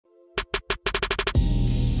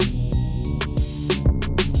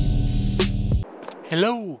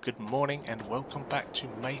Hello, good morning and welcome back to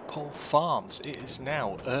Maypole Farms. It is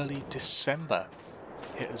now early December.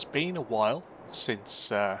 It has been a while since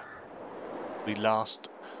we last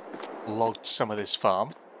logged some of this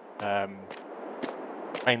farm.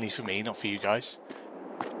 Mainly for me, not for you guys.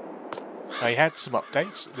 I had some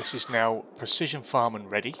updates. This is now Precision Farm and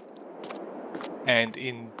ready. And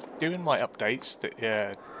in doing my updates,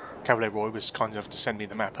 CavalierRoy was kind enough to send me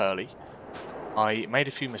the map early. I made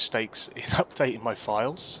a few mistakes in updating my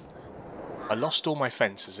files. I lost all my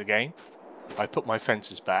fences again. I put my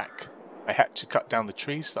fences back. I had to cut down the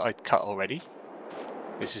trees that I'd cut already.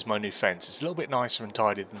 This is my new fence. It's a little bit nicer and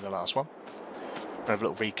tidier than the last one. I'll have a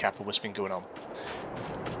little recap of what's been going on.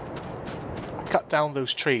 I cut down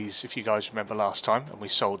those trees, if you guys remember last time, and we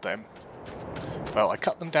sold them. Well, I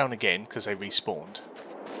cut them down again because they respawned.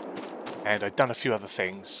 And I'd done a few other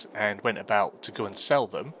things and went about to go and sell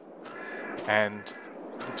them. And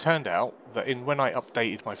it turned out that when I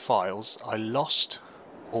updated my files, I lost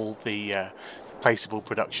all the placeable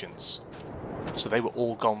productions. So they were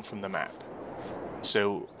all gone from the map.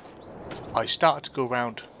 So I started to go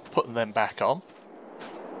around putting them back on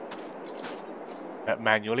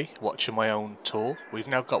manually, watching my own tour. We've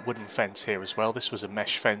now got wooden fence here as well. This was a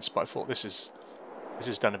mesh fence, but I thought this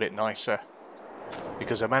is done a bit nicer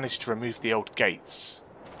because I managed to remove the old gates.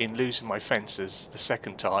 In losing my fences the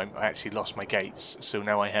second time, I actually lost my gates, so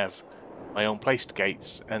now I have my own placed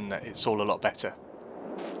gates and it's all a lot better.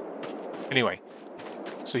 Anyway,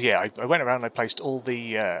 so yeah, I went around and I placed all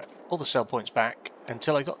the sell points back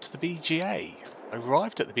until I got to the BGA. I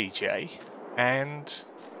arrived at the BGA and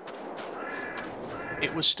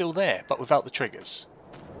it was still there, but without the triggers,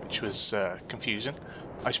 which was confusing.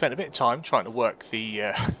 I spent a bit of time trying to work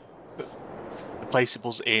the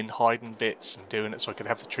placeables in, hiding bits and doing it so I could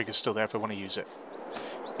have the trigger still there if I want to use it.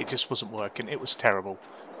 It just wasn't working. It was terrible.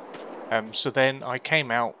 So then I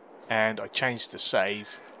came out and I changed the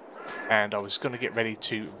save and I was going to get ready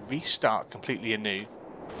to restart completely anew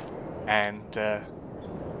and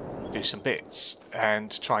do some bits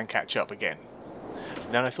and try and catch up again.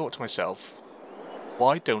 And then I thought to myself,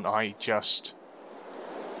 why don't I just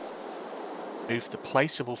move the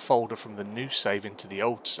placeable folder from the new save into the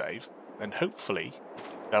old save, and hopefully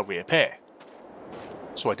they'll reappear.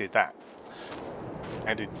 So I did that.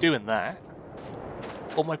 And in doing that,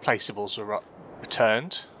 all my placeables were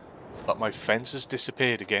returned, but my fences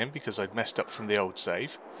disappeared again because I'd messed up from the old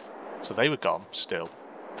save. So they were gone still.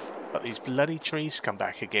 But these bloody trees come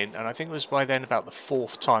back again, and I think it was by then about the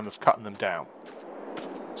fourth time of cutting them down.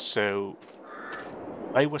 So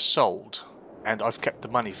they were sold, and I've kept the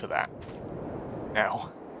money for that.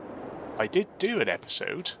 Now, I did do an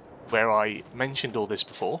episode where I mentioned all this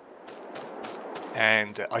before,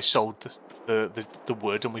 and I sold the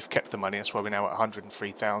wood, and we've kept the money. That's why we're now at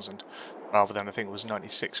 103,000, rather than I think it was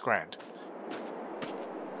 96 grand.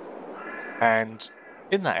 And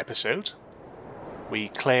in that episode, we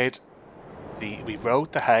rode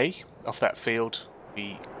the hay off that field.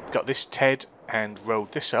 We got this TED and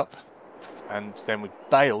rode this up, and then we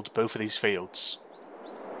baled both of these fields,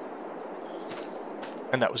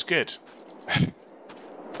 and that was good.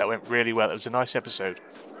 That went really well. It was a nice episode.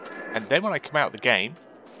 And then when I come out of the game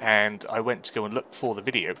and I went to go and look for the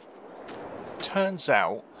video, turns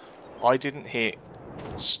out I didn't hit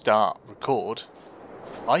start record.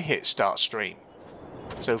 I hit start stream.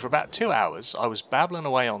 So for about 2 hours I was babbling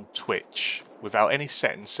away on Twitch without any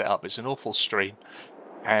settings set up. It's an awful stream.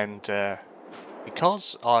 And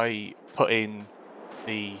because I put in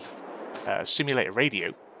the simulator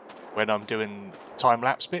radio when I'm doing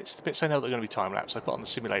time-lapse bits, the bits I know that are going to be time-lapse, I put on the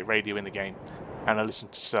simulator radio in the game and I listen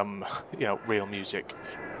to some, real music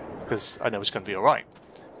because I know it's going to be alright.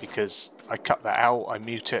 Because I cut that out, I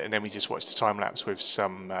mute it, and then we just watch the time-lapse with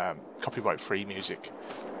some copyright-free music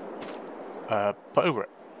put over it.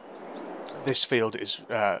 This field is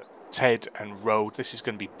TED and road. This is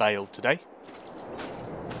going to be baled today.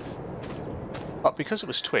 But because it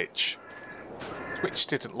was Twitch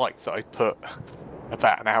didn't like that I put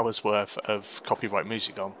about an hour's worth of copyright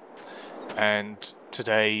music on, and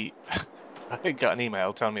today I got an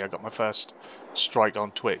email telling me I got my first strike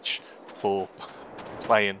on Twitch for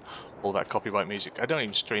playing all that copyright music. I don't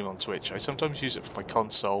even stream on Twitch. I sometimes use it for my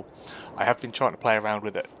console. I have been trying to play around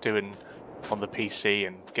with it, doing on the PC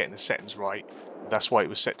and getting the settings right. That's why it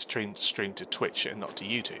was set to stream to Twitch and not to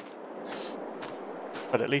YouTube.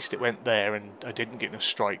 But at least it went there and I didn't get no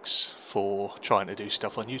strikes for trying to do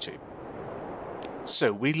stuff on YouTube.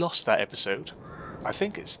 So we lost that episode. I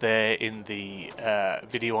think it's there in the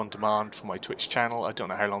video on demand for my Twitch channel. I don't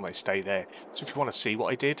know how long they stay there. So if you want to see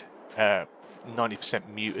what I did, 90%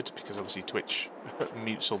 muted because obviously Twitch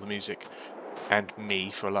mutes all the music. and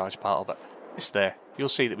me for a large part of it. It's there. You'll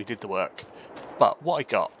see that we did the work. But what I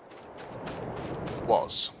got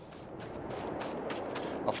was,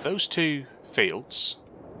 of those 2 fields,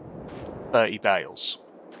 30 bales,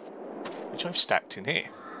 which I've stacked in here.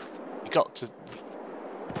 You got to...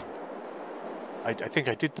 I think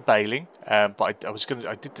I did the baling, but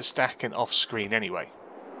I did the stacking off screen anyway.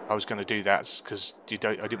 I was going to do that because I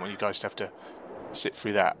didn't want you guys to have to sit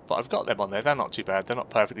through that. But I've got them on there. They're not too bad. They're not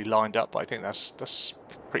perfectly lined up, but I think that's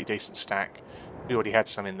a pretty decent stack. We already had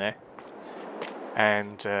some in there,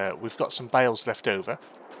 and we've got some bales left over,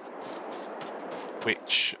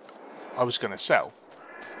 which I was going to sell,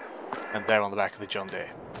 and they're on the back of the John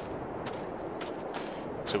Deere.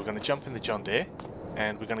 So we're going to jump in the John Deere,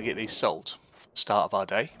 and we're going to get these sold for the start of our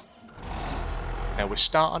day. Now we're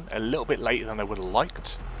starting a little bit later than I would have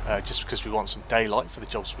liked, just because we want some daylight for the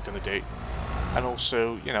jobs we're going to do, and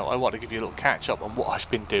also, you know, I want to give you a little catch up on what I've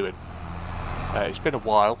been doing. It's been a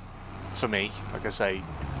while for me, like I say,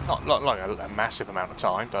 not like a massive amount of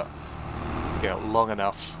time, but you know, long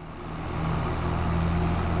enough.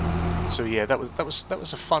 So yeah, that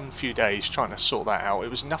was a fun few days trying to sort that out. It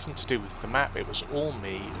was nothing to do with the map. It was all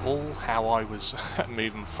me, all how I was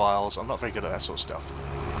moving files. I'm not very good at that sort of stuff.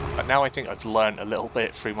 But now I think I've learned a little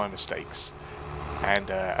bit through my mistakes.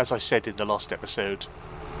 And as I said in the last episode,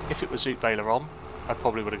 if it was DEUTZ-FAHR, I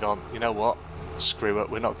probably would have gone, you know what, screw it,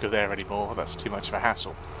 we're not good there anymore. That's too much of a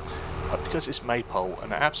hassle. But because it's Maypole,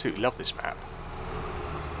 and I absolutely love this map,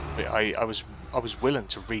 I was willing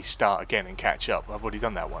to restart again and catch up. I've already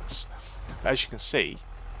done that once. But as you can see,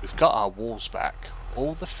 we've got our walls back.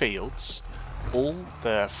 All the fields, all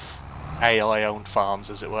the AI-owned farms,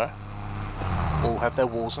 as it were, all have their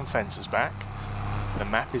walls and fences back. The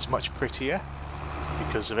map is much prettier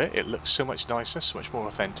because of it. It looks so much nicer, so much more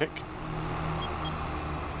authentic.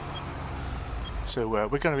 So we're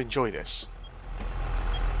going to enjoy this.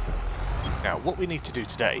 Now, what we need to do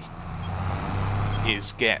today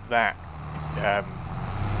is get that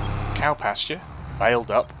cow pasture baled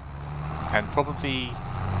up and probably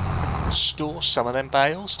store some of them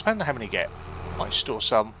bales, depending on how many we get. Might store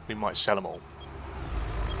some, we might sell them all.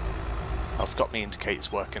 I've got my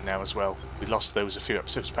indicators working now as well. We lost those a few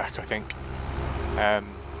episodes back, I think.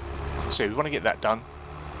 So we want to get that done,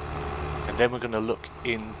 and then we're going to look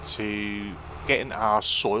into getting our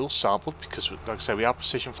soil sampled, because like I say, we are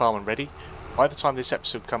precision farming ready. By the time this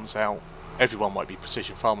episode comes out, everyone might be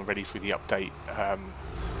precision farming ready through the update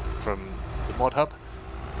from the ModHub.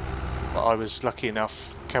 But I was lucky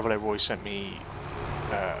enough, CavalierRoy sent me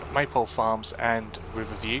Maypole Farms and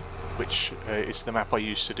Riverview, which is the map I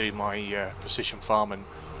use to do my precision farming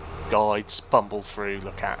guides, bumble through,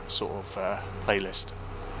 look at sort of playlist.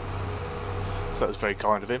 So that was very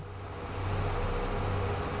kind of him.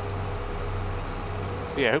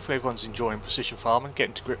 But yeah, hopefully everyone's enjoying precision farming,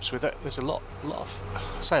 getting to grips with it. There's a lot of,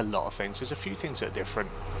 I say a lot of things. There's a few things that are different,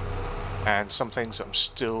 and some things that I'm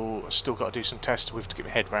still got to do some testing with to get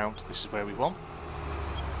my head round. This is where we want.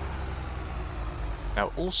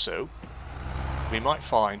 Now, also, we might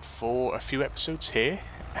find for a few episodes here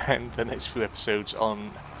and the next few episodes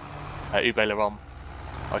on DEUTZ-FAHR,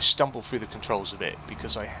 I stumble through the controls a bit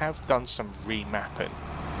because I have done some remapping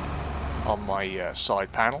on my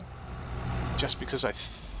side panel, just because I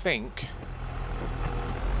think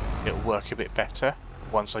it'll work a bit better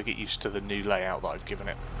once I get used to the new layout that I've given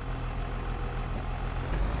it.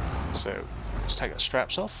 So let's take our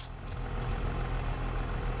straps off.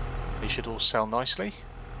 They should all sell nicely.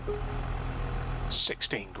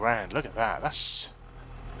 16 grand, look at that. That's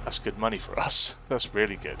good money for us. That's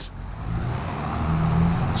really good.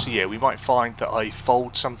 So yeah, we might find that I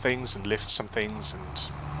fold some things and lift some things and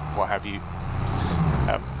what have you.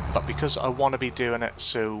 But because I want to be doing it,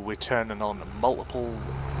 so we're turning on multiple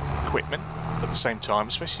equipment at the same time,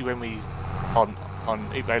 especially when we on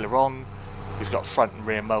DEUTZ-FAHR, we've got front and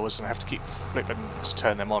rear mowers, and I have to keep flipping to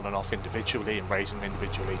turn them on and off individually and raising them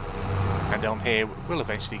individually. And down here, we'll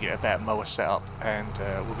eventually get a better mower set up, and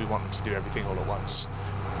we'll be wanting to do everything all at once.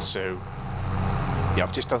 So yeah,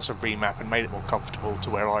 I've just done some remap and made it more comfortable to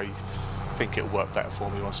where I think it'll work better for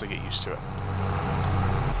me once I get used to it.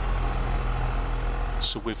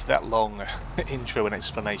 So with that long intro and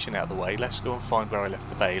explanation out of the way, let's go and find where I left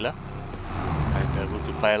the baler, and we'll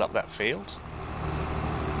go bale up that field.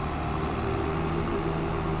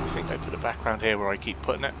 I think I put a background here where I keep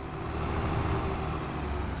putting it.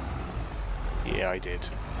 Yeah, I did.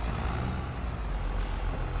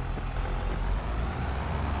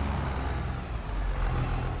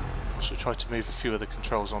 Also try to move a few of the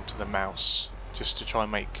controls onto the mouse, just to try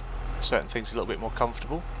and make certain things a little bit more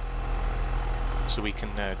comfortable, so we can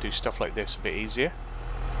do stuff like this a bit easier.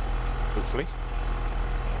 hopefully.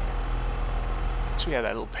 So yeah,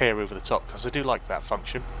 that little pier over the top, because I do like that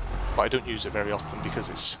function, but I don't use it very often because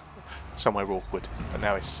it's somewhere awkward, but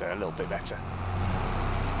now it's a little bit better.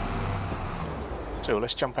 So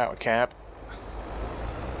let's jump out of cab.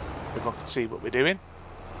 Everyone can see what we're doing.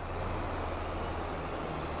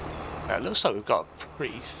 Now it looks like we've got a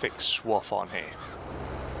pretty thick swath on here.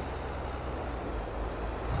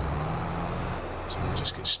 So we'll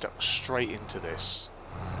just get stuck straight into this.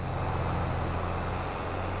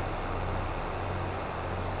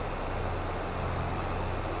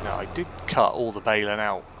 Now I did cut all the baling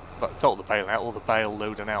out, but not all the baling out, all the bale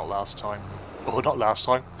loading out last time. Or not last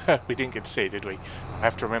time, we didn't get to see it, did we? I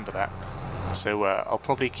have to remember that. So I'll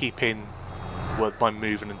probably keep in what I'm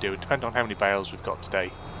moving and doing, depending on how many bales we've got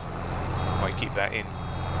today. Might keep that in.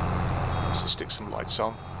 So stick some lights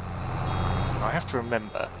on. Now, I have to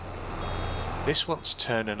remember, this one's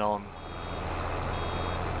turning on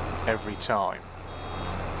every time.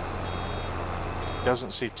 It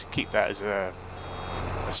doesn't seem to keep that as a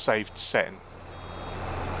saved setting.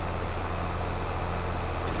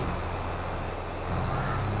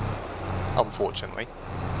 Unfortunately.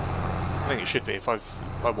 I think it should be if I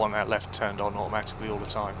want that left turned on automatically all the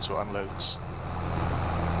time so it unloads.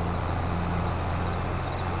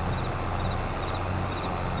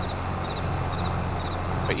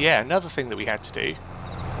 But yeah, another thing that we had to do,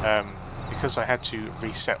 because I had to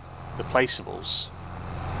reset the placeables,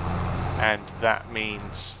 and that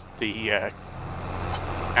means the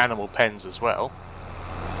animal pens as well.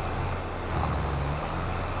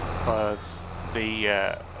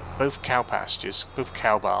 Both cow pastures, both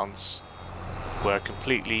cow barns were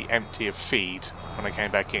completely empty of feed when I came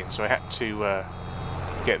back in, so I had to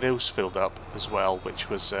get those filled up as well, which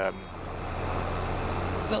was a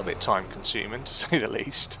little bit time consuming to say the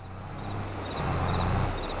least.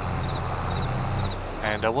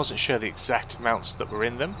 And I wasn't sure the exact amounts that were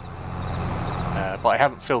in them, but I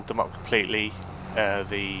haven't filled them up completely.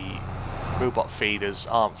 The robot feeders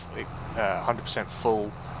aren't 100%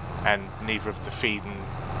 full, and neither of the feeding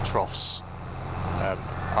troughs are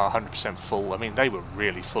 100% full. I mean, they were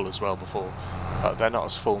really full as well before, but they're not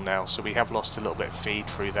as full now, so we have lost a little bit of feed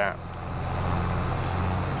through that.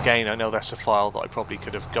 Again, I know that's a file that I probably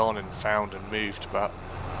could have gone and found and moved, but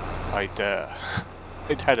I'd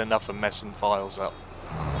had enough of messing files up,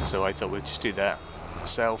 so I thought we'd just do that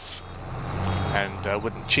myself, and I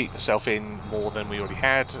wouldn't cheat myself in more than we already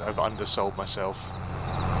had. I've undersold myself,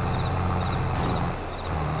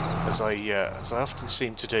 as I often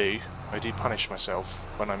seem to do. I do punish myself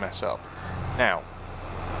when I mess up. Now,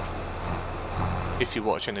 if you're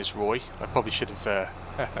watching this, Roy, I probably should have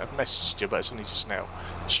messaged you, but it's only just now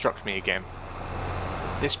struck me again.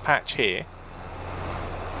 This patch here,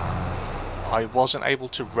 I wasn't able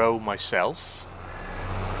to row myself.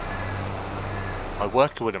 My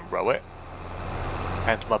worker wouldn't row it,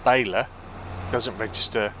 and my baler doesn't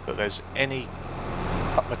register that there's any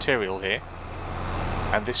cut material here.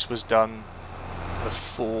 And this was done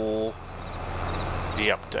before the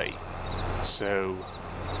update, so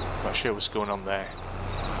not sure what's going on there.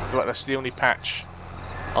 But that's the only patch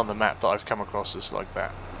on the map that I've come across that's like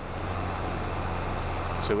that.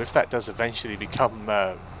 So if that does eventually become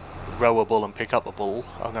rowable and pick upable,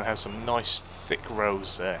 I'm going to have some nice thick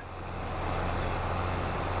rows there.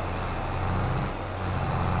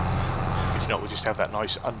 If not, we'll just have that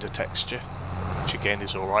nice under texture, which again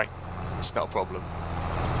is alright. It's not a problem.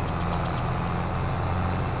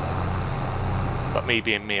 But me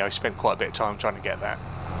being me, I spent quite a bit of time trying to get that.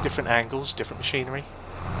 Different angles, different machinery.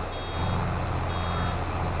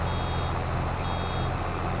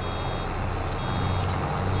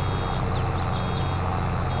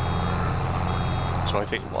 So I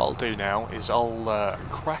think what I'll do now is I'll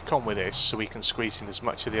crack on with this so we can squeeze in as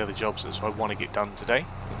much of the other jobs as I want to get done today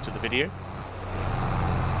into the video.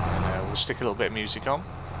 And we'll stick a little bit of music on.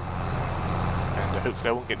 And hopefully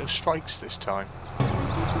I won't get no strikes this time.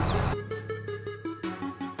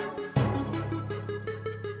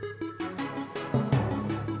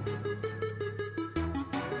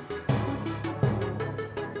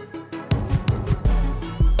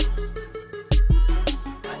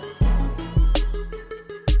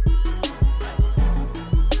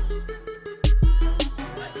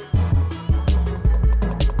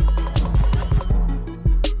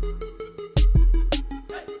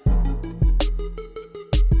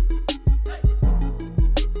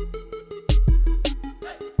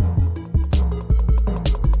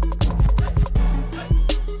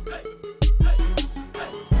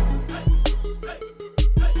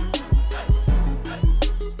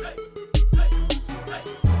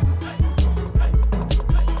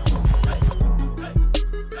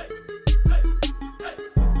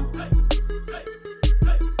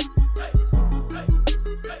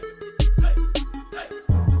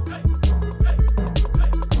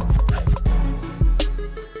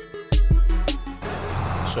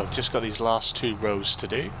 So I've just got these last 2 rows to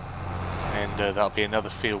do, and that'll be another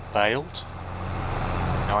field baled.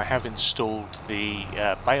 Now I have installed the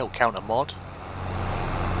bale counter mod,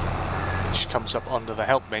 which comes up under the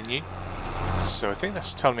help menu. So I think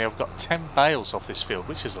that's telling me I've got 10 bales off this field,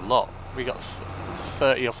 which is a lot. We got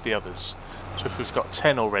 30 off the others. So if we've got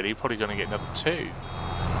 10 already, probably going to get another 2.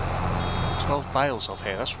 12 bales off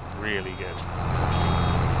here, that's really good.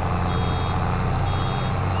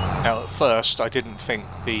 Now at first I didn't think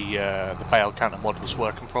the bale counter mod was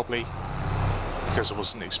working properly, because I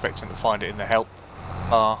wasn't expecting to find it in the help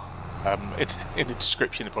bar. In the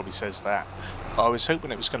description it probably says that, but I was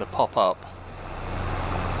hoping it was going to pop up,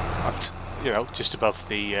 you know, just above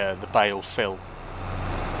the bale fill.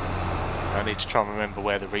 I need to try and remember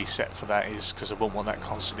where the reset for that is, because I won't want that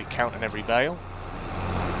constantly counting every bale.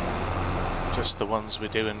 Just the ones we're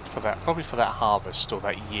doing for that, probably for that harvest or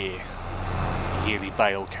that yearly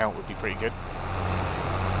bale count would be pretty good.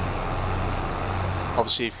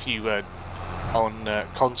 Obviously if you on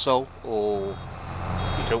console, or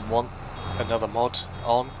you don't want another mod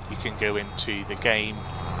on, you can go into the game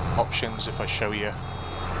options if I show you.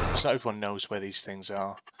 So everyone knows where these things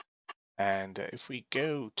are. And if we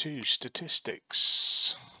go to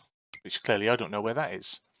statistics, which clearly I don't know where that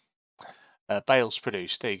is. Bales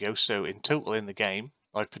produced, there you go. So in total in the game,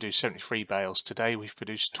 I've produced 73 bales. Today we've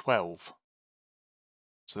produced 12.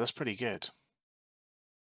 So that's pretty good.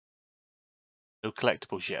 No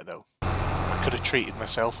collectibles yet though. I could have treated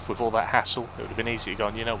myself with all that hassle. It would have been easy to go,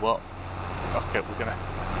 you know what? Okay, we're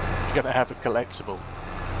gonna have a collectible.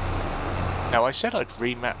 Now I said I'd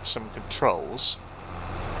remapped some controls,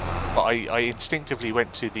 but I instinctively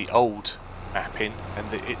went to the old mapping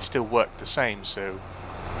and it still worked the same, so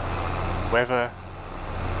whether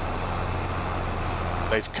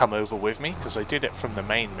they've come over with me, because I did it from the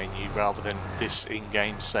main menu rather than this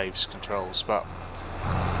in-game saves controls, but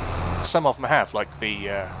some of them have, like the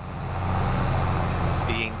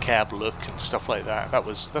in-cab look and stuff like that.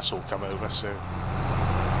 That's all come over, so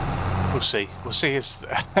we'll see. We'll see as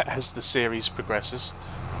the series progresses.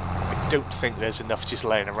 I don't think there's enough just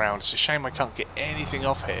laying around. It's a shame I can't get anything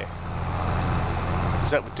off here,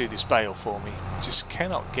 because that would do this bale for me. Just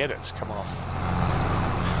cannot get it to come off.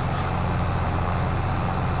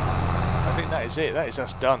 I think that is it. That is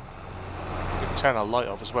us done. We can turn our light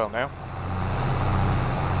off as well now.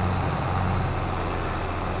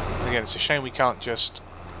 Again, it's a shame we can't just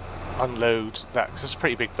unload that, because it's a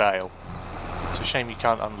pretty big bale. It's a shame you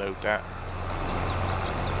can't unload that.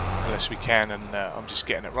 Unless we can, and I'm just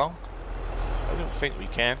getting it wrong. I don't think we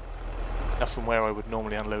can. Not from where I would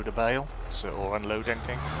normally unload a bale, or unload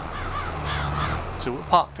anything. So we'll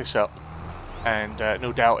park this up, and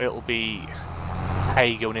no doubt it'll be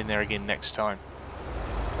hay going in there again next time.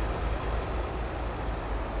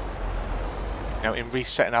 Now in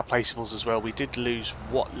resetting our placeables as well, we did lose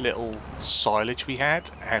what little silage we had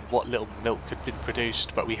and what little milk had been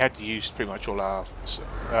produced, but we had used pretty much all our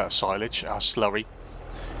silage, our slurry.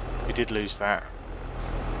 We did lose that,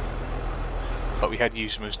 but we had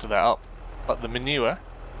used most of that up. But the manure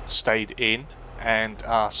stayed in and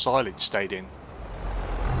our silage stayed in.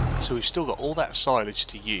 So we've still got all that silage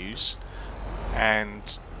to use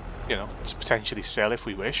and, you know, to potentially sell if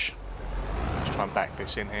we wish. Let's try and back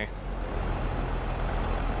this in here.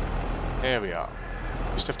 There we are.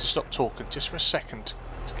 Just have to stop talking just for a second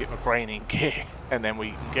to get my brain in gear, and then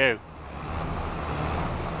we can go.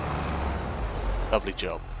 Lovely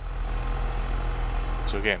job.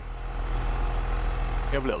 So again,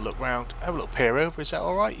 have a little look round, have a little peer over. Is that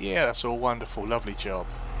alright? Yeah, that's all wonderful. Lovely job.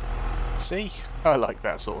 See? I like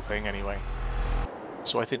that sort of thing anyway.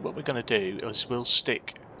 So I think what we're going to do is we'll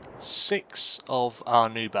stick 6 of our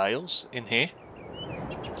new bales in here,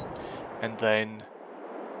 and then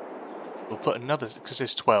we'll put another, because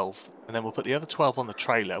there's 12, and then we'll put the other 12 on the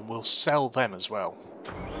trailer and we'll sell them as well,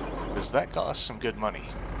 because that got us some good money.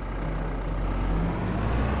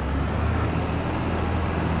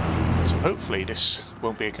 So hopefully this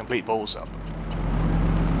won't be a complete balls up.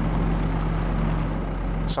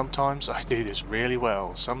 Sometimes I do this really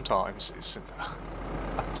well, sometimes it's an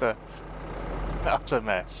utter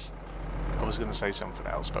mess. I was going to say something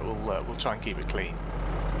else, but we'll try and keep it clean.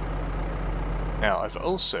 Now I've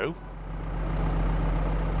also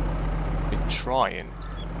been trying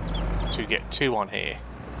to get 2 on here,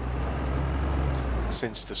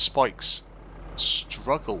 since the spikes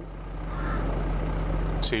struggle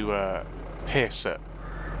to pierce it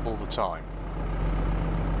all the time.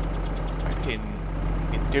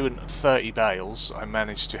 In doing 30 bales, I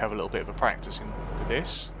managed to have a little bit of a practice with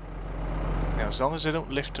this. Now, as long as I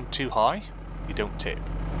don't lift them too high, you don't tip.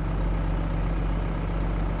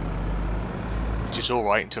 You is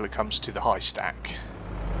alright until it comes to the high stack.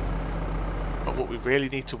 But what we really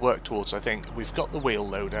need to work towards, I think, we've got the wheel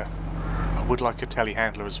loader. I would like a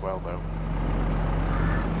telehandler as well, though.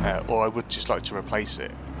 Or I would just like to replace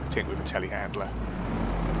it, I think, with a telehandler.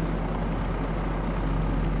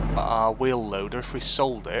 But our wheel loader, if we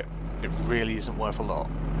sold it, it really isn't worth a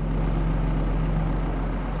lot.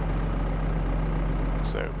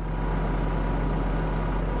 So,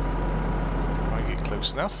 I get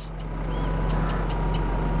close enough.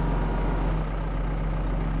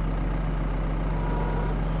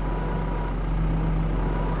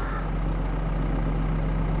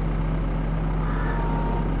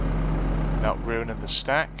 Without ruining the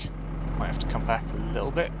stack, might have to come back a little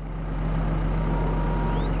bit.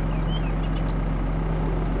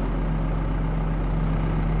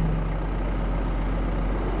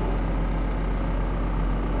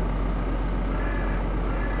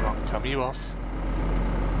 Come you off.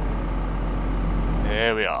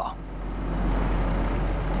 There we are.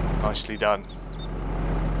 Nicely done.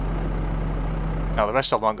 Now the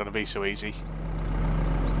rest of them aren't going to be so easy.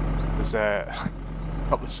 There's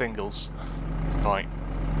not the singles. Right,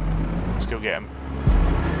 let's go get them.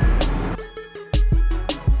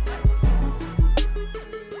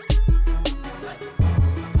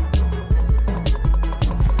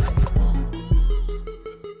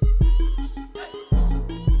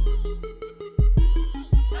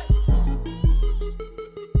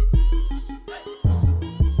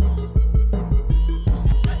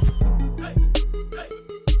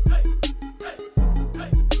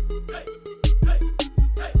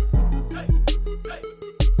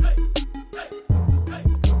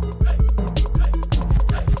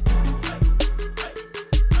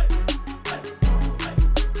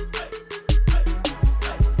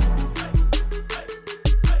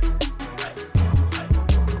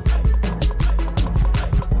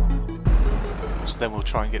 Then we'll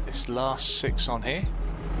try and get this last 6 on here.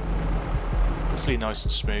 Hopefully nice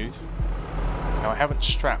and smooth. Now I haven't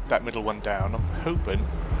strapped that middle one down. I'm hoping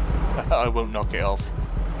I won't knock it off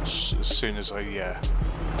as soon as I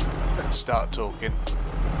start talking.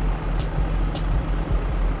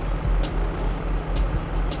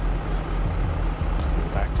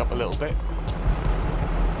 Back up a little bit.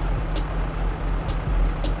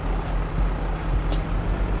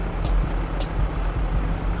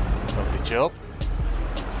 Lovely job.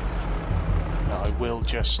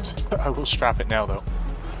 I will strap it now though,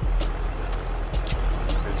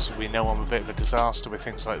 because we know I'm a bit of a disaster with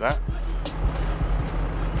things like that,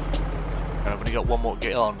 and I've only got one more to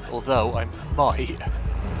get on, although I might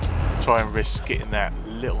try and risk getting that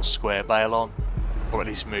little square bale on, or at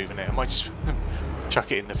least moving it. I might just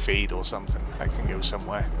chuck it in the feed or something. That can go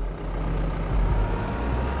somewhere.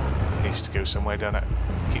 It needs to go somewhere, don't it?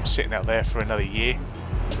 Keep sitting out there for another year,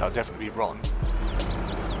 that'll definitely be rotten.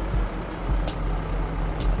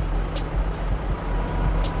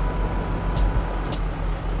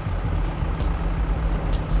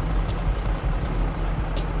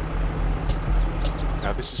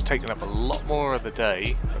 This has taken up a lot more of the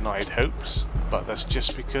day than I had hoped, but that's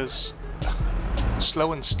just because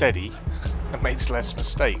slow and steady makes less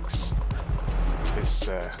mistakes. It's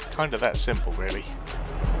kind of that simple, really.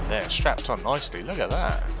 There, strapped on nicely, look at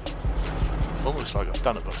that. Almost like I've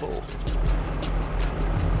done it before.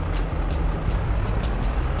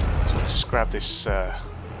 So I'll just grab this,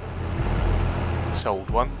 this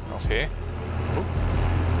old one off here.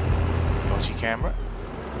 Dodgy camera.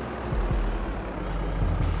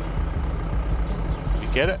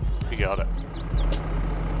 Get it? You got it.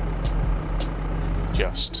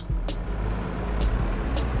 Just.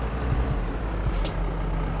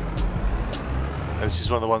 And this is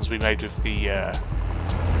one of the ones we made with the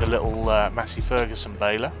little Massey Ferguson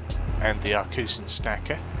baler and the Arcusin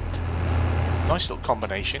stacker. Nice little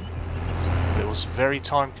combination. But it was very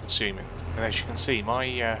time consuming. And as you can see,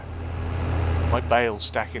 my bale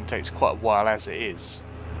stacking takes quite a while as it is,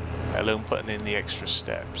 let alone putting in the extra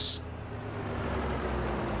steps.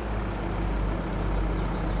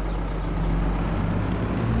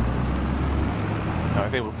 I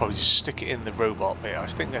think we'll probably just stick it in the robot bit. I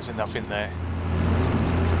think there's enough in there.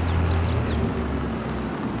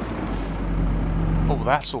 Oh,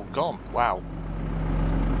 that's all gone. Wow.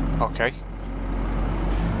 Okay.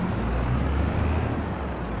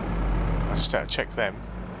 I just had to check them.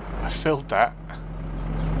 I filled that.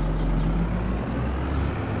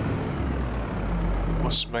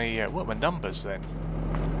 What's my what are my numbers then?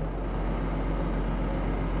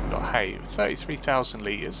 Got hay, 33,000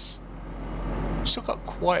 litres. Still got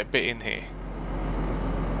quite a bit in here.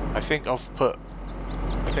 I think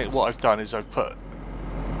what I've done is I've put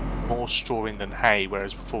more straw in than hay,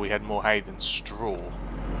 whereas before we had more hay than straw.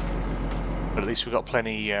 But at least we've got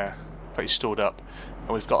plenty stored up, and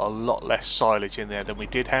we've got a lot less silage in there than we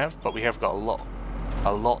did have, but we have got a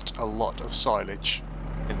lot of silage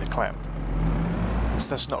in the clamp. So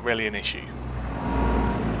that's not really an issue.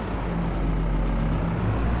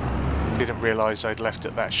 Didn't realise I'd left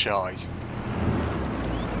it that shy.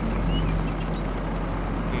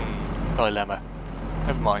 Dilemma.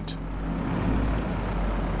 Never mind.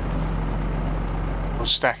 We'll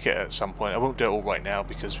stack it at some point. I won't do it all right now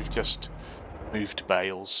because we've just moved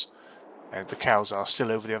bales and the cows are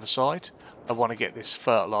still over the other side. I want to get this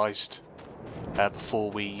fertilised before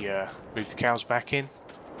we move the cows back in.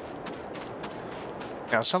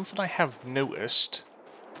 Now, something I have noticed,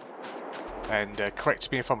 and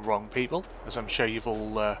correct me if I'm wrong, people, as I'm sure you've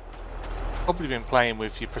all probably been playing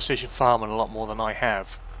with your precision farming a lot more than I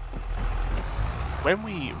have. When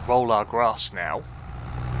we roll our grass now,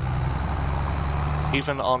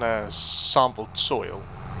 even on a sampled soil,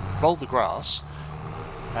 roll the grass,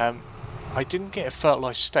 I didn't get a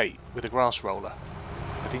fertilised state with a grass roller.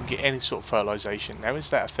 I didn't get any sort of fertilisation. Now, is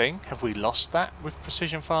that a thing? Have we lost that with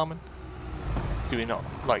precision farming? Do we not,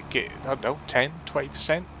 like, get, I don't know, 10,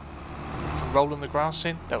 20% from rolling the grass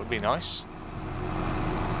in? That would be nice.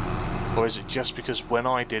 Or is it just because when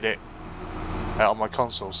I did it on my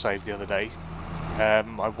console save the other day,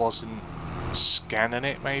 I wasn't scanning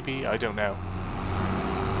it, maybe? I don't know.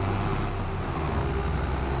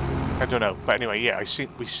 But anyway, yeah,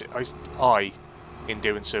 I in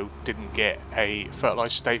doing so didn't get a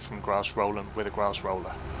fertilised state from grass rolling with a grass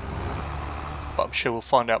roller. But I'm sure we'll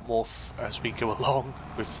find out more as we go along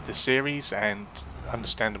with the series and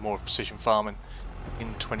understand more of precision farming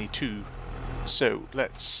in 22. So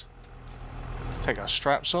let's take our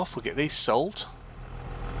straps off. We'll get these sold.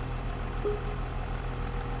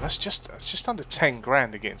 That's just under 10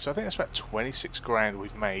 grand again. So I think that's about 26 grand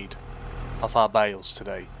we've made off our bales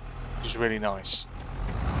today, which is really nice.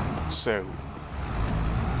 So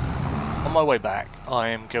on my way back, I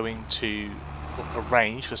am going to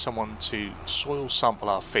arrange for someone to soil sample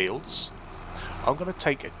our fields. I'm going to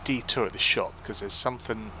take a detour at the shop because there's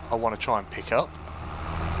something I want to try and pick up,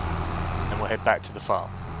 and we'll head back to the farm.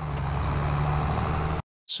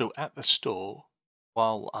 So at the store,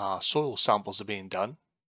 while our soil samples are being done,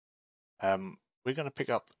 we're going to pick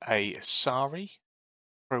up a Sari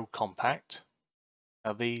Pro Compact.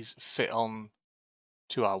 Now these fit on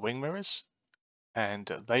to our wing mirrors, and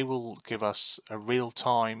they will give us a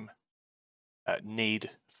real-time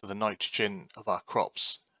need for the nitrogen of our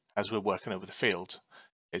crops as we're working over the field.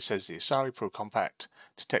 It says the Sari Pro Compact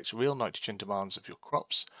detects real nitrogen demands of your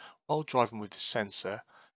crops. While driving with the sensor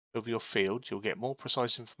over your field, you'll get more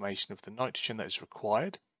precise information of the nitrogen that is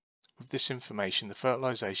required. With this information, the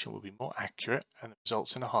fertilization will be more accurate and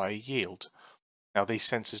results in a higher yield. Now, these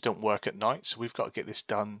sensors don't work at night, so we've got to get this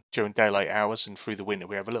done during daylight hours, and through the winter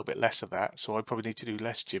we have a little bit less of that, so I probably need to do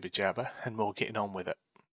less jibber jabber and more getting on with it.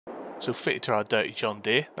 So fitted to our dirty John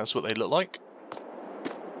Deere, that's what they look like.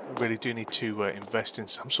 I really do need to invest in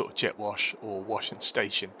some sort of jet wash or washing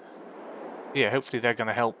station. Yeah, hopefully they're going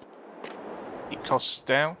to help keep costs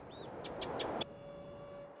down.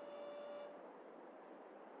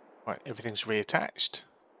 Right, everything's reattached.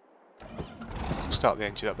 Start the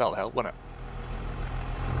engine up, that'll help, won't it?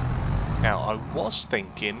 Now, I was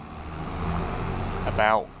thinking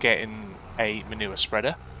about getting a manure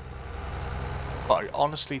spreader, but I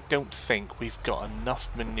honestly don't think we've got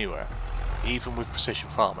enough manure, even with precision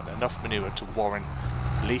farming, enough manure to warrant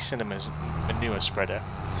leasing a manure spreader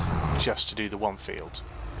just to do the one field.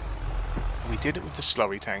 We did it with the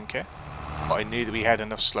slurry tanker, but I knew that we had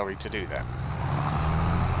enough slurry to do that.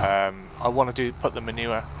 I want to put the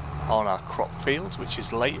manure on our crop field, which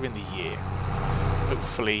is later in the year.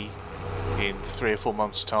 Hopefully in 3 or 4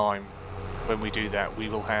 months' time, when we do that, we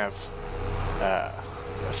will have a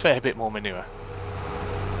fair bit more manure.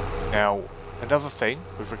 Now, another thing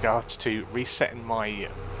with regards to resetting my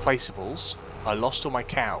placeables, I lost all my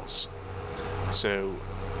cows, so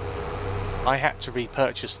I had to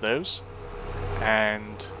repurchase those,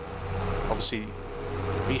 and obviously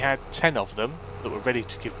we had 10 of them that were ready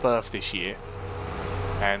to give birth this year,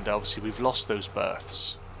 and obviously we've lost those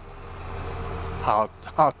births. Hard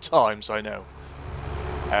times, I know.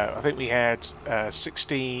 I think we had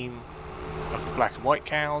 16 of the black and white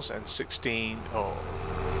cows and 16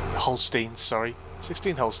 Holsteins, sorry,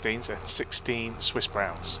 16 Holsteins and 16 Swiss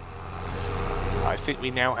Browns. I think we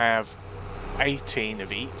now have 18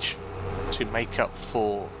 of each to make up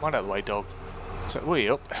for... Mind out of the way, dog. So, way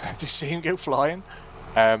up. Did you see him go flying?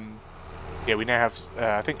 Yeah, we now have,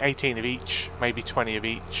 I think, 18 of each, maybe 20 of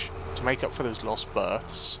each, to make up for those lost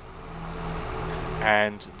births.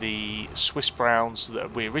 and the Swiss Browns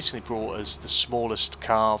that we originally brought as the smallest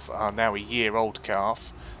calf are now a year-old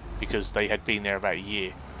calf because they had been there about a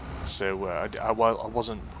year. So I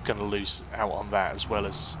wasn't going to lose out on that as well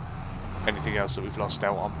as anything else that we've lost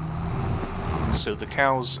out on. So the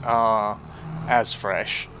cows are as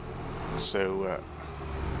fresh, so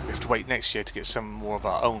we have to wait next year to get some more of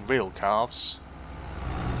our own real calves,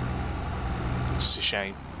 which is a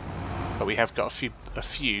shame. But we have got a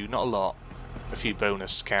few, not a lot, a few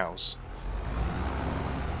bonus cows.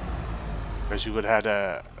 Whereas we would have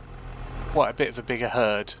had quite a bit of a bigger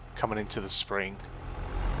herd coming into the spring.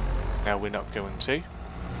 Now we're not going to.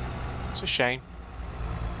 It's a shame.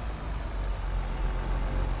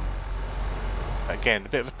 Again, a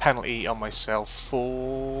bit of a penalty on myself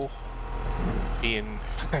for being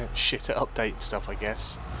shit at update stuff, I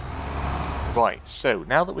guess. Right, so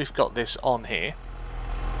now that we've got this on here,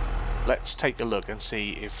 let's take a look and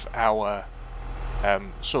see if our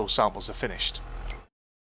soil samples are finished.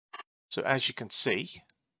 So as you can see,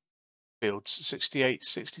 fields 68,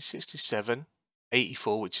 60, 67,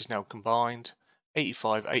 84, which is now combined,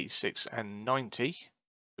 85, 86 and 90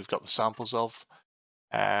 we've got the samples of.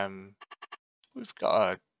 We've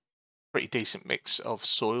got a pretty decent mix of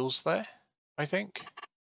soils there, I think.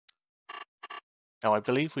 Now I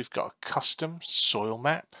believe we've got a custom soil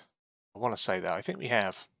map. I want to say that. I think we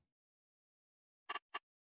have.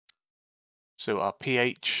 So our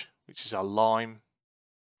pH, which is our lime,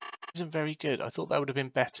 isn't very good. I thought that would have been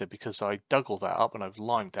better because I dug all that up and I've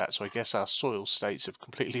limed that, so I guess our soil states have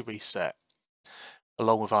completely reset,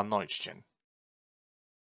 along with our nitrogen.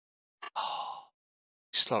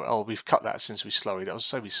 Oh, we've cut that since we slurried. I was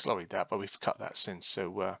saying we slurried that, but we've cut that since,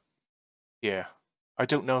 so yeah. I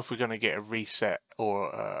don't know if we're going to get a reset or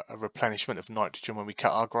a replenishment of nitrogen when we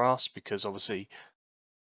cut our grass, because obviously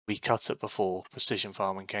we cut it before precision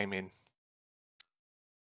farming came in.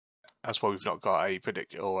 That's why we've not got a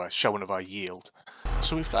predict or a showing of our yield.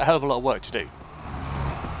 So we've got a hell of a lot of work to do.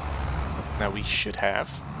 Now we should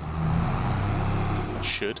have,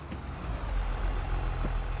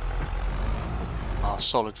 our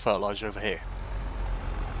solid fertilizer over here.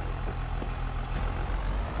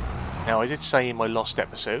 Now I did say in my last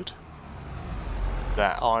episode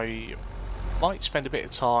that I might spend a bit of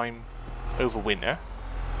time over winter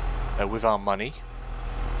with our money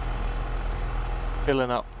filling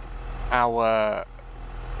up our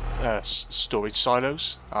storage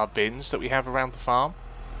silos, our bins that we have around the farm.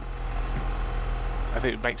 I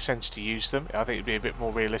think it makes sense to use them. I think it'd be a bit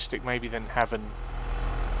more realistic maybe than having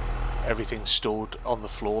everything stored on the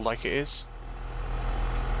floor like it is.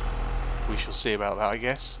 We shall see about that, I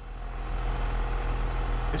guess.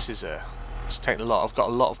 This is it's taken a lot. I've got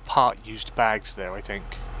a lot of part used bags there, I think.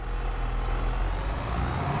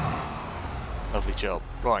 Lovely job.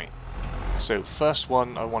 Right. So first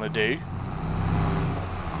one I want to do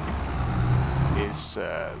is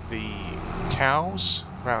the cows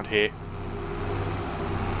around here.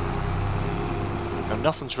 Now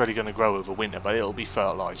nothing's really going to grow over winter, but it'll be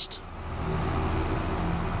fertilised.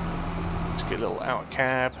 Let's get a little outer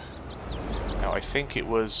cab. Now I think it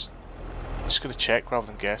was, just going to check rather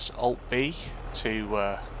than guess, Alt-B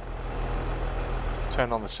to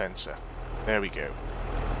turn on the sensor. There we go.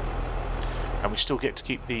 And we still get to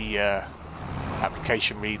keep the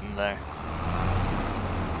application reading there.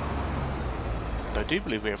 And I do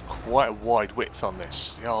believe we have quite a wide width on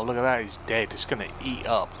this. Oh, look at that, it's dead. It's going to eat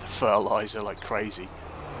up the fertilizer like crazy.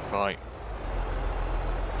 Right.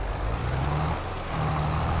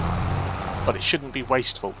 But it shouldn't be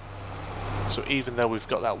wasteful. So even though we've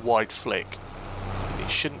got that wide flick, it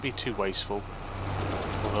shouldn't be too wasteful.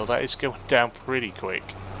 Although that is going down pretty quick,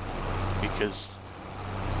 because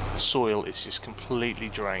the soil is just completely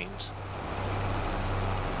drained.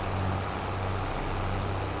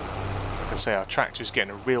 Like I say, our tractor is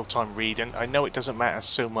getting a real-time reading. I know it doesn't matter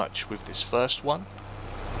so much with this first one,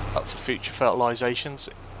 but for future fertilizations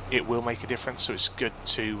it will make a difference, so it's good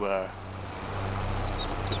to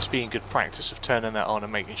be in good practice of turning that on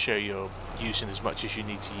and making sure you're using as much as you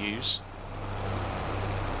need to use.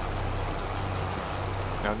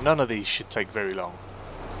 Now none of these should take very long.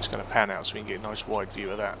 I'm just going to pan out so we can get a nice wide view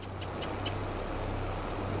of that.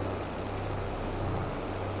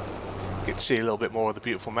 Get to see a little bit more of the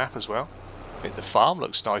beautiful map as well. I think the farm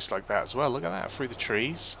looks nice like that as well. Look at that through the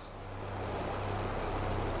trees.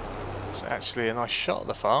 It's actually a nice shot of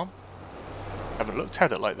the farm. I haven't looked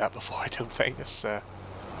at it like that before, I don't think. It's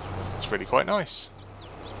really quite nice.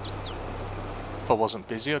 If I wasn't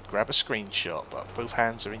busy, I'd grab a screenshot, but both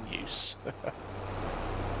hands are in use.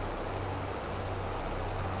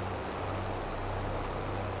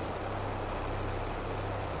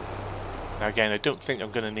 Now again, I don't think I'm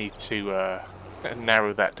going to need to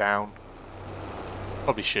narrow that down.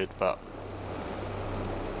 Probably should, but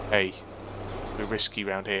hey, we're risky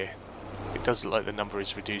around here. It does look like the number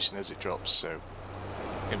is reducing as it drops, so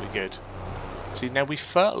I think we're good. See, now we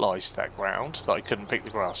fertilised that ground that I couldn't pick the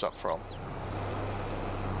grass up from.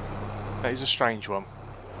 That is a strange one.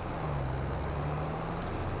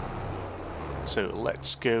 So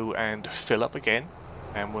let's go and fill up again,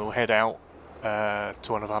 and we'll head out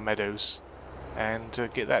to one of our meadows and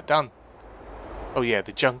get that done. Oh yeah,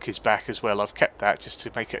 the junk is back as well. I've kept that just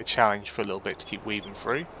to make it a challenge for a little bit to keep weaving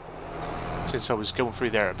through. Since I was going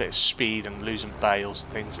through there at a bit of speed and losing bales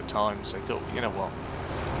and things at times, I thought, you know what,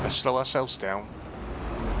 let's slow ourselves down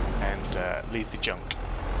and leave the junk.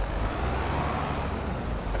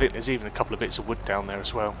 I think there's even a couple of bits of wood down there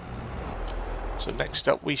as well. So next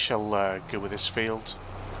up we shall go with this field,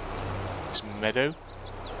 this meadow.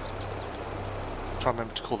 Try and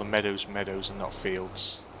remember to call the meadows meadows and not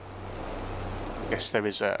fields. I guess there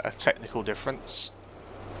is a technical difference.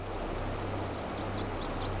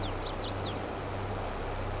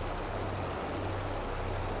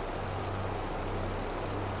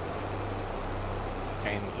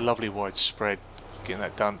 And lovely widespread, getting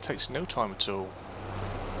that done takes no time at all.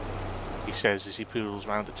 He says as he poodles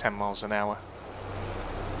around at 10 miles an hour.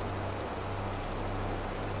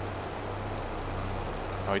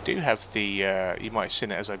 Now I do have the, you might have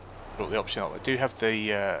seen it as I brought the option up, I do have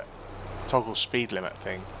the toggle speed limit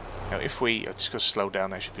thing. Now if we, I'm just going to slow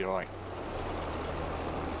down, that should be alright.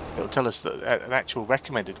 It'll tell us that an actual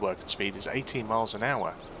recommended working speed is 18 miles an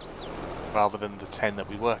hour rather than the 10 that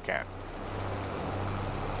we work at.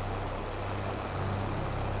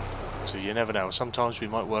 So you never know, sometimes we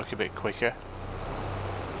might work a bit quicker.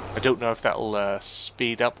 I don't know if that'll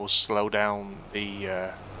speed up or slow down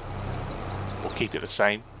the, or keep it the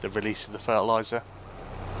same, the release of the fertiliser.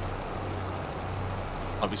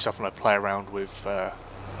 Might be something I play around with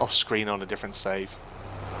off screen on a different save.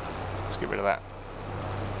 Let's get rid of that.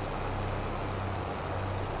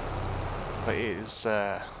 But it is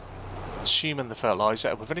consuming the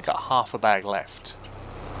fertiliser. We've only got half a bag left.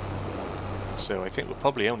 So I think we'll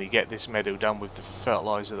probably only get this meadow done with the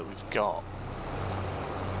fertiliser that we've got.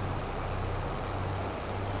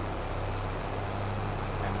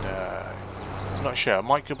 And I'm not sure, I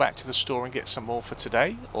might go back to the store and get some more for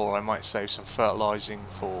today, or I might save some fertilising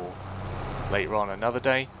for later on another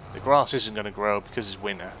day. The grass isn't going to grow because it's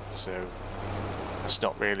winter, so it's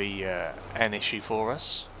not really an issue for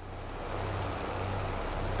us.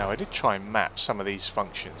 Now I did try and map some of these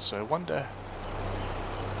functions, so I wonder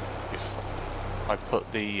if I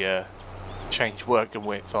put the change working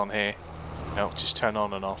width on here. No, just turn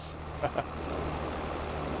on and off.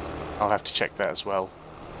 I'll have to check that as well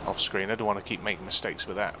off screen. I don't want to keep making mistakes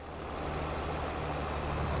with that.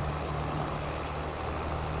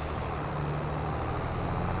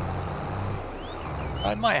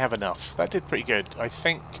 I might have enough. That did pretty good. I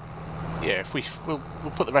think, yeah, if we'll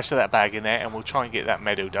put the rest of that bag in there and we'll try and get that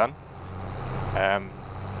meadow done.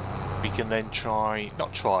 We can then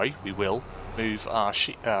we will move our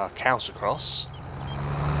cows across,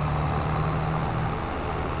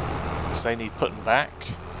 because they need putting back.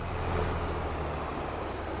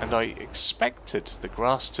 And I expected the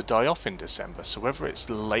grass to die off in December, so whether it's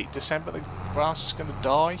late December the grass is going to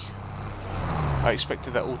die, I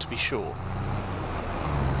expected that all to be short.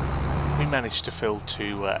 We managed to fill to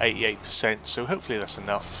 88%, so hopefully that's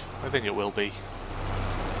enough. I think it will be.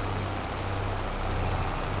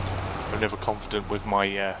 I'm never confident with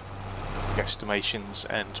my guesstimations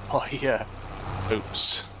and my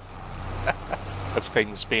hopes of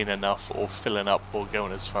things being enough or filling up or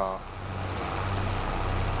going as far.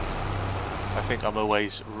 I think I'm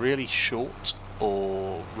always really short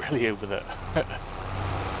or really over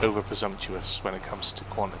presumptuous when it comes to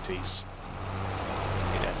quantities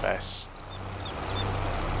in FS.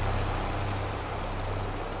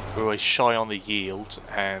 We're always shy on the yield,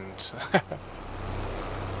 and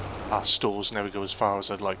our stores never go as far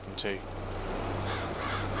as I'd like them to.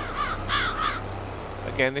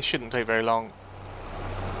 Again, this shouldn't take very long.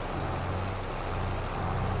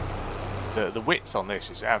 The width on this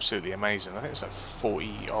is absolutely amazing. I think it's like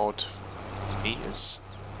 40 odd meters,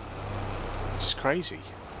 which is crazy.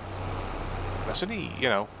 That's only, you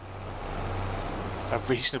know, a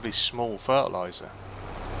reasonably small fertiliser.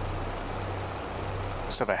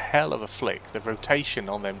 Must have a hell of a flick. The rotation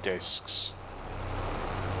on them discs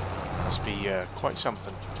must be quite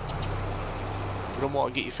something. You don't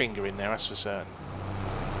want to get your finger in there, that's for certain.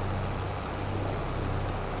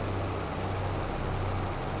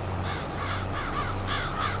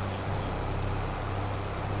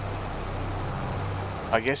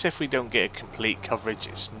 I guess if we don't get a complete coverage,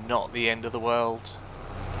 it's not the end of the world.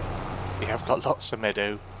 We have got lots of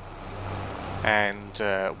meadow, and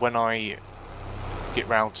when I get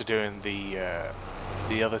round to doing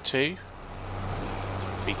the other two,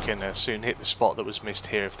 we can soon hit the spot that was missed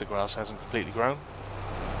here if the grass hasn't completely grown,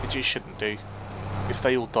 which it shouldn't do. If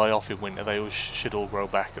they all die off in winter, they all should all grow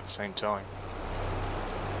back at the same time.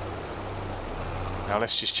 Now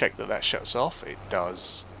let's just check that that shuts off. It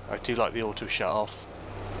does. I do like the auto shut off.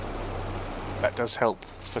 That does help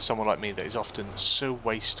for someone like me that is often so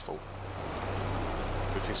wasteful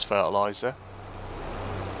with his fertiliser,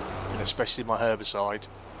 and especially my herbicide.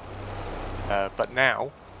 But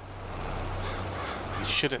now you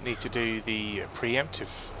shouldn't need to do the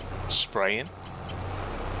preemptive spraying,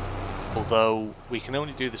 although we can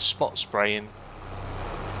only do the spot spraying,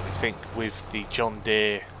 I think, with the John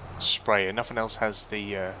Deere sprayer. Nothing else has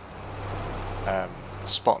the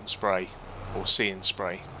spot and spray or see and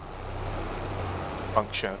spray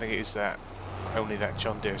function. I think it is that, only that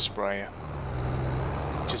John Deere sprayer,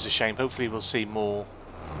 which is a shame. Hopefully we'll see more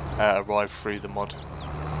arrive through the modern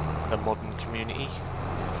community.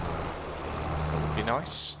 That would be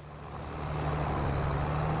nice.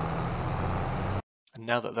 And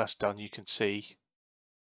now that that's done, you can see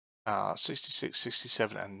 66,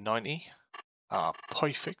 67 and 90 are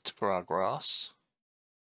perfect for our grass.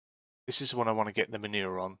 This is the one I want to get the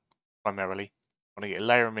manure on primarily. I want to get a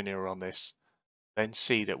layer of manure on this, then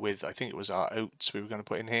seed it with, I think it was our oats we were going to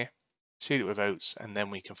put in here. Seed it with oats, and then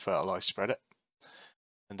we can fertilise spread it.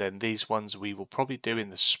 And then these ones we will probably do in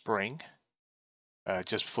the spring,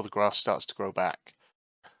 just before the grass starts to grow back.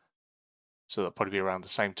 So that'll probably be around the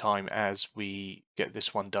same time as we get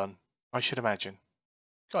this one done, I should imagine.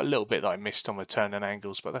 Got a little bit that I missed on the turn and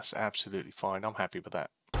angles, but that's absolutely fine. I'm happy with that.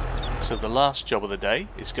 So the last job of the day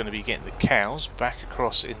is going to be getting the cows back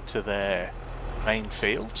across into their main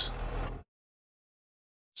field.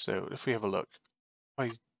 So if we have a look, if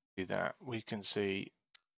I do that, we can see,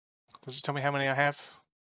 does it tell me how many I have?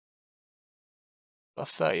 Got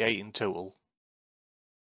 38 in total.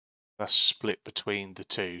 That's split between the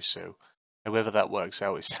two, so however that works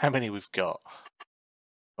out is how many we've got.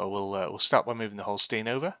 But we'll start by moving the Holstein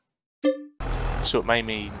over. So it may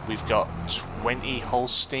mean we've got 20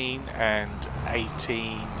 Holstein and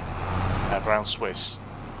 18 Brown Swiss.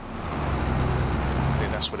 I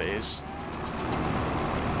think that's what it is.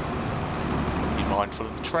 Be mindful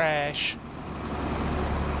of the trash.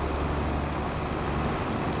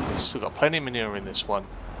 We've still got plenty of manure in this one.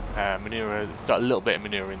 We've got a little bit of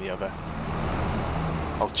manure in the other.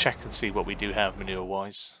 I'll check and see what we do have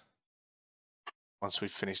manure-wise once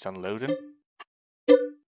we've finished unloading.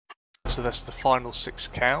 So that's the final 6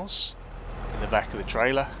 cows in the back of the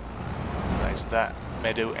trailer. That is that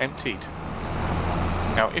meadow emptied.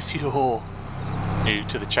 Now if you're new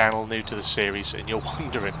to the channel, new to the series, and you're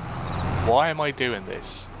wondering, why am I doing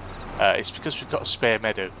this? It's because we've got a spare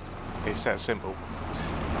meadow. It's that simple.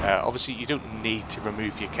 Obviously you don't need to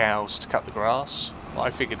remove your cows to cut the grass, but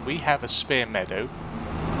I figured we have a spare meadow.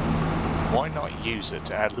 Why not use it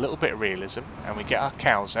to add a little bit of realism, and we get our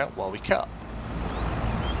cows out while we cut.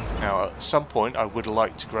 Now at some point I would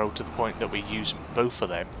like to grow to the point that we use both of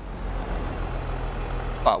them.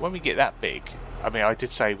 But when we get that big, I mean, I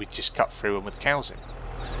did say we'd just cut through them with the cows in.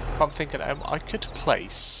 But I'm thinking I could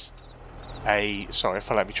place a, sorry if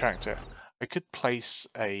I let me tractor, I could place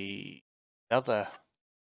another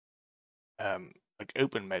like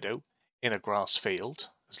open meadow in a grass field.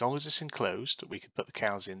 As long as it's enclosed, we could put the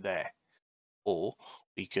cows in there. Or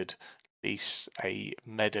we could lease a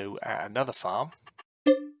meadow at another farm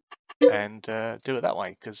and do it that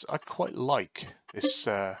way, because I quite like this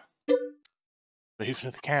moving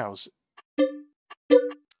of the cows. You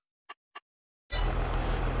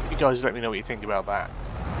guys let me know what you think about that.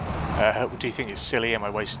 Do you think it's silly? Am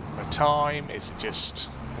I wasting my time? Is it just,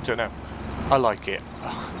 I don't know. I like it.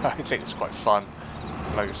 I think it's quite fun.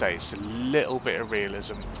 Like I say, it's a little bit of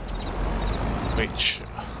realism, which,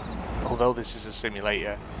 although this is a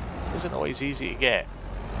simulator, isn't always easy to get.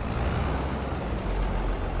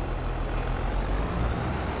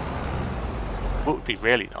 What would be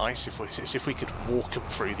really nice if we could walk them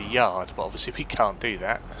through the yard, but obviously we can't do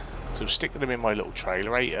that. So sticking them in my little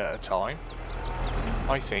trailer 8 at a time,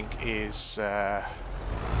 I think is a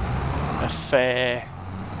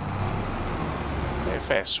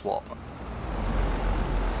fair swap.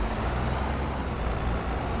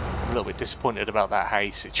 I'm a little bit disappointed about that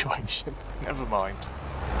hay situation. Never mind.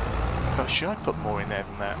 But should I put more in there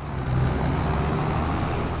than that?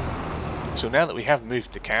 So now that we have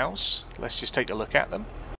moved the cows, let's just take a look at them.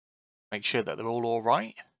 Make sure that they're all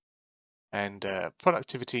alright. and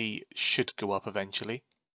productivity should go up eventually.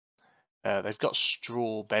 They've got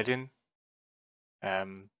straw bedding.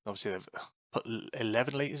 Obviously they've put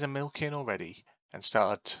 11 litres of milk in already and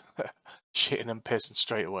started shitting and pissing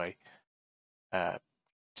straight away.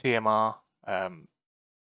 TMR,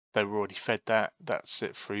 they were already fed that. That's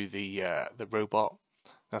it through the robot.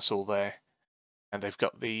 That's all there. And they've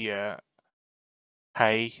got the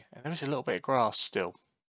hay, and there is a little bit of grass still.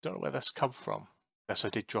 Don't know where that's come from. Unless I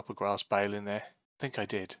did drop a grass bale in there. I think I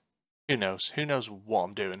did. Who knows? Who knows what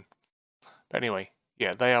I'm doing? But anyway,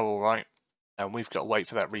 yeah, they are all right. And we've got to wait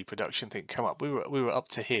for that reproduction thing to come up. We were up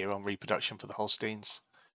to here on reproduction for the Holsteins.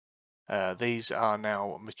 These are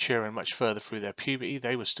now maturing much further through their puberty.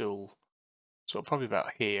 They were still sort of probably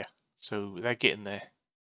about here, so they're getting there.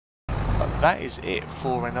 But that is it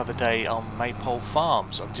for another day on Maypole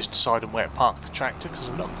Farms. I'm just deciding where to park the tractor because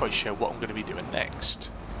I'm not quite sure what I'm going to be doing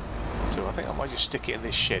next. So I think I might just stick it in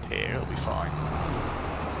this shed here. It'll be fine.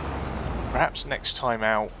 Perhaps next time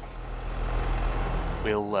out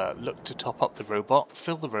we'll look to top up the robot,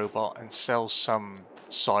 fill the robot and sell some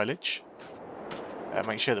silage.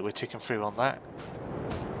 Make sure that we're ticking through on that.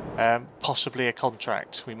 Possibly a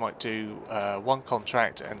contract. We might do one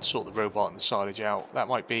contract and sort the robot and the silage out. That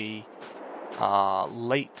might be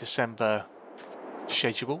late December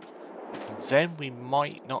schedule. And then we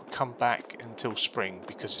might not come back until spring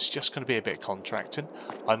because it's just going to be a bit of contracting.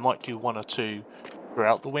 I might do one or two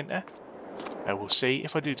throughout the winter. We'll see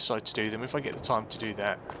if I do decide to do them. If I get the time to do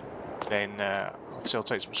that, then obviously I'll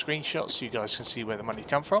take some screenshots so you guys can see where the money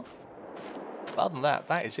come from. But other than that,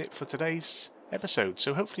 that is it for today's episode.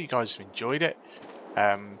 So hopefully you guys have enjoyed it.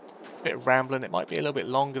 Bit of rambling. It might be a little bit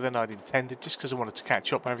longer than I'd intended, just because I wanted to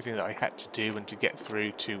catch up on everything that I had to do and to get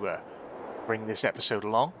through to bring this episode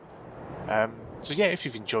along. So yeah, if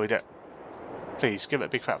you've enjoyed it, please give it a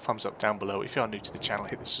big fat thumbs up down below. If you are new to the channel,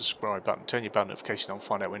 hit the subscribe button, turn your bell notification on,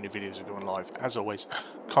 find out when new videos are going live. As always,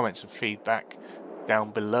 comments and feedback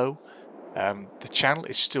down below. The channel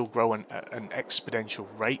is still growing at an exponential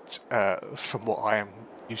rate from what I am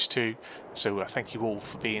used to. So thank you all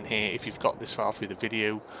for being here. If you've got this far through the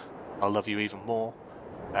video, I'll love you even more.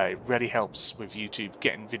 It really helps with YouTube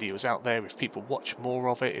getting videos out there. If people watch more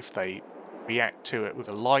of it, if they react to it with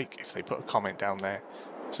a like, if they put a comment down there.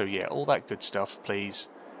 So yeah, all that good stuff, please.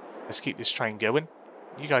 Let's keep this train going.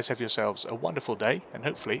 You guys have yourselves a wonderful day, and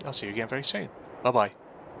hopefully I'll see you again very soon. Bye-bye.